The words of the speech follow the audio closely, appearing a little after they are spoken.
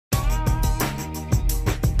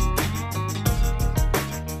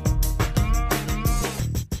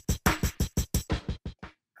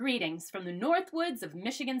Greetings from the North Woods of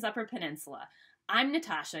Michigan's Upper Peninsula. I'm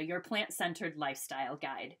Natasha, your plant-centered lifestyle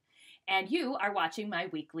guide, and you are watching my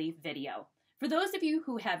weekly video. For those of you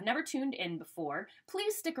who have never tuned in before,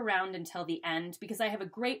 please stick around until the end because I have a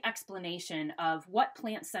great explanation of what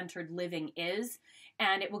plant-centered living is,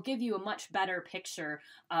 and it will give you a much better picture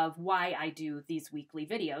of why I do these weekly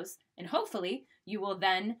videos, and hopefully you will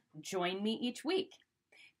then join me each week.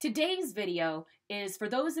 Today's video is for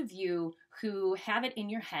those of you who have it in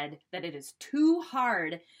your head that it is too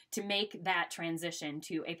hard to make that transition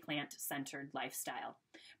to a plant-centered lifestyle.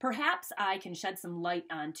 Perhaps I can shed some light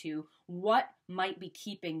onto what might be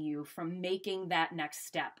keeping you from making that next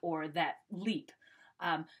step or that leap.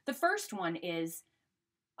 The first one is,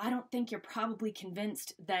 I don't think you're probably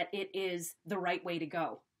convinced that it is the right way to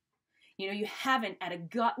go. You know, you haven't at a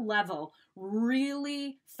gut level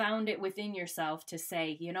really found it within yourself to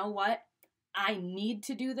say, you know what, I need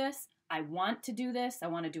to do this. I want to do this. I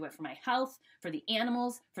want to do it for my health, for the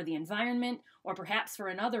animals, for the environment, or perhaps for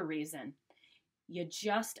another reason. You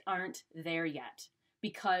just aren't there yet.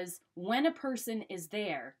 Because when a person is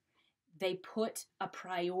there, they put a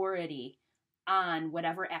priority on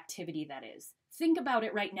whatever activity that is. Think about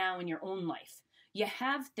it right now in your own life. You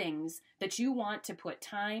have things that you want to put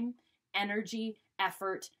time, energy,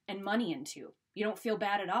 effort, and money into. You don't feel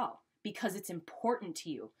bad at all because it's important to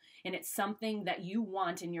you and it's something that you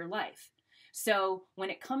want in your life. So when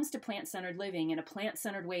it comes to plant-centered living and a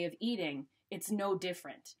plant-centered way of eating, it's no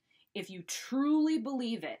different. If you truly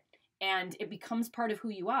believe it and it becomes part of who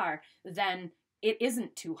you are, then it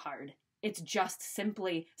isn't too hard. It's just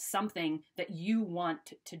simply something that you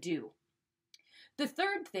want to do. The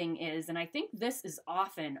third thing is, and I think this is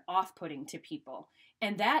often off-putting to people,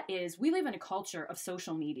 and that is we live in a culture of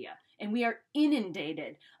social media, and we are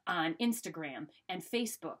inundated on Instagram and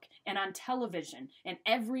Facebook and on television and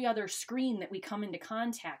every other screen that we come into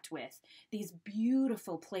contact with, these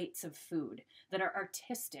beautiful plates of food that are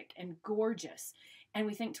artistic and gorgeous. And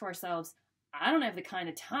we think to ourselves, I don't have the kind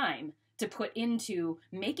of time to put into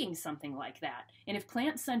making something like that. And if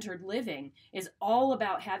plant-centered living is all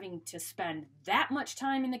about having to spend that much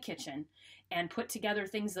time in the kitchen and put together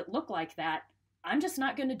things that look like that, I'm just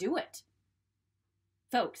not going to do it.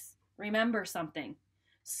 Folks, remember something.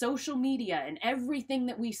 Social media and everything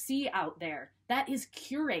that we see out there, that is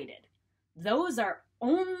curated. Those are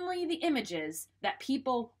only the images that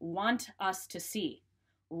people want us to see.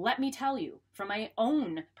 Let me tell you, from my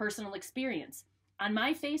own personal experience, on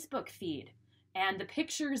my Facebook feed and the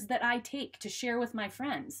pictures that I take to share with my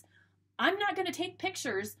friends, I'm not going to take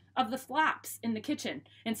pictures of the flops in the kitchen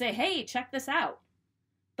and say, hey, check this out.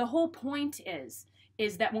 The whole point is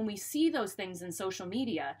that when we see those things in social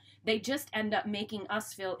media, they just end up making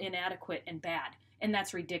us feel inadequate and bad. And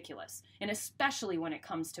that's ridiculous. And especially when it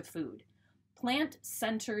comes to food.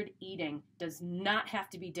 Plant-centered eating does not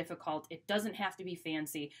have to be difficult. It doesn't have to be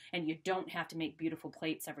fancy. And you don't have to make beautiful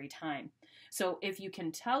plates every time. So if you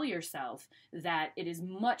can tell yourself that it is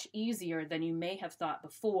much easier than you may have thought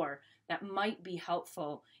before, that might be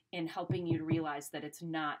helpful in helping you to realize that it's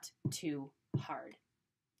not too hard.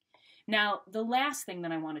 Now, the last thing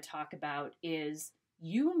that I want to talk about is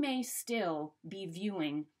you may still be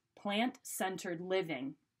viewing plant-centered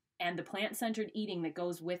living and the plant-centered eating that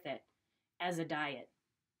goes with it as a diet.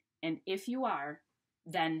 And if you are,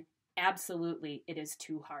 then absolutely it is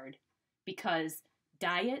too hard because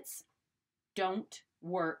diets don't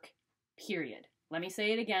work, period. Let me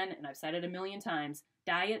say it again, and I've said it a million times.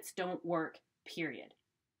 Diets don't work, period.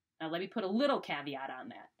 Now let me put a little caveat on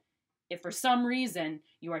that. If for some reason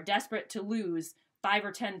you are desperate to lose 5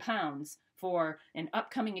 or 10 pounds for an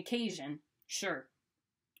upcoming occasion, sure,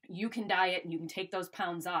 you can diet and you can take those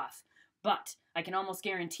pounds off. But I can almost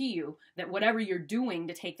guarantee you that whatever you're doing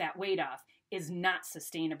to take that weight off is not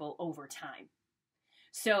sustainable over time.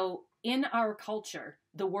 So in our culture,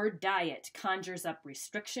 the word diet conjures up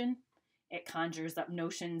restriction. It conjures up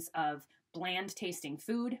notions of bland tasting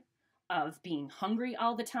food, of being hungry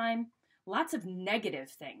all the time. Lots of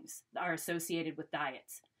negative things are associated with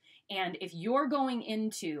diets. And if you're going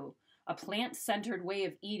into a plant-centered way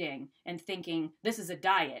of eating and thinking this is a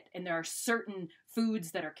diet and there are certain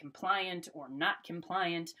foods that are compliant or not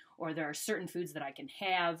compliant, or there are certain foods that I can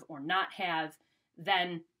have or not have,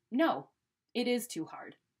 then no, it is too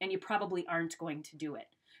hard and you probably aren't going to do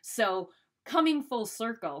it. So coming full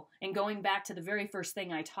circle and going back to the very first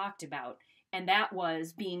thing I talked about, and that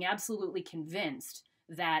was being absolutely convinced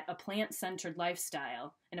that a plant-centered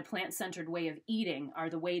lifestyle and a plant-centered way of eating are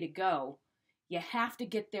the way to go, you have to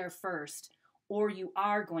get there first, or you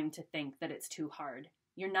are going to think that it's too hard.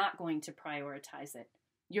 You're not going to prioritize it.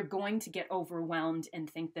 You're going to get overwhelmed and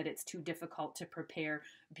think that it's too difficult to prepare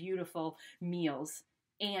beautiful meals.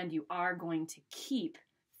 And you are going to keep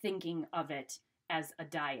thinking of it as a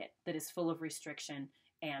diet that is full of restriction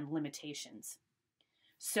and limitations.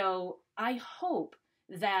 So I hope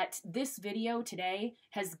that this video today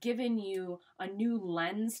has given you a new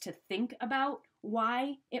lens to think about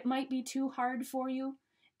why it might be too hard for you.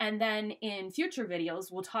 And then in future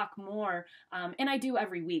videos, we'll talk more, and I do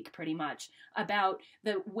every week pretty much, about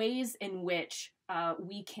the ways in which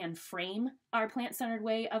we can frame our plant-centered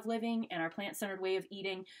way of living and our plant-centered way of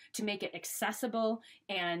eating to make it accessible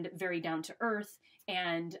and very down to earth,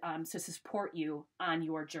 and to support you on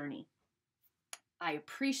your journey. I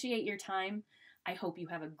appreciate your time. I hope you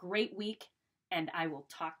have a great week, and I will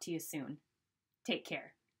talk to you soon. Take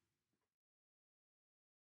care.